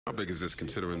How big is this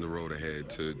considering the road ahead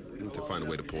to find a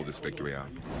way to pull this victory out?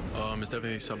 It's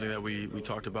definitely something that we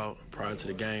talked about prior to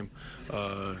the game.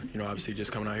 Obviously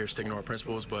just coming out here sticking to our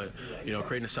principles, but,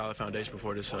 creating a solid foundation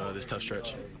before this tough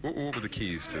stretch. What were the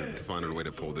keys to finding a way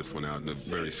to pull this one out in a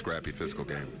very scrappy physical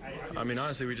game? I mean,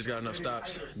 honestly, we just got enough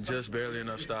stops, just barely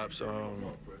enough stops.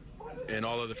 And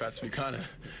all other factors, we kind of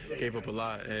gave up a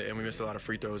lot, and we missed a lot of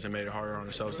free throws and made it harder on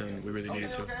ourselves than we really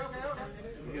needed to.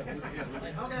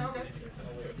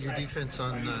 Your defense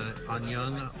on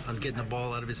Young, on getting the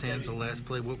ball out of his hands the last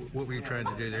play, what were you trying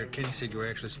to do there? Kenny said you were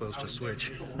actually supposed to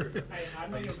switch.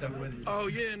 Oh,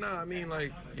 yeah, I mean,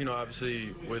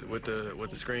 obviously with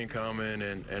the screen coming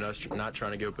and us not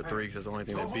trying to give up a three, because that's the only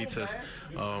thing that beats us,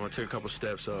 I took a couple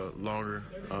steps longer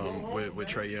with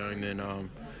Trae Young than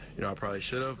I probably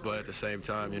should have, but at the same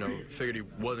time, figured he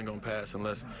wasn't going to pass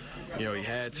unless, he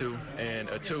had to. And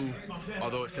a two,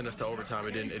 although it sent us to overtime,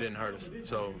 it didn't hurt us.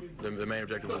 So the main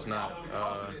objective was not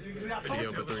to give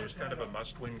up a three. It was kind of a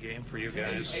must-win game for you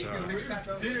guys,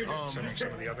 considering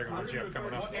some of the other ones you have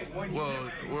coming up.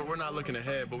 Well, we're not looking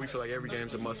ahead, but we feel like every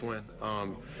game's a must-win.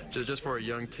 Just for a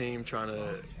young team trying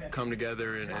to come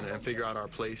together and figure out our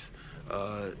place.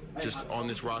 Just on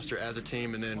this roster as a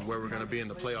team, and then where we're going to be in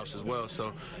the playoffs as well.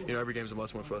 So, every game's a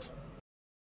must-win for us.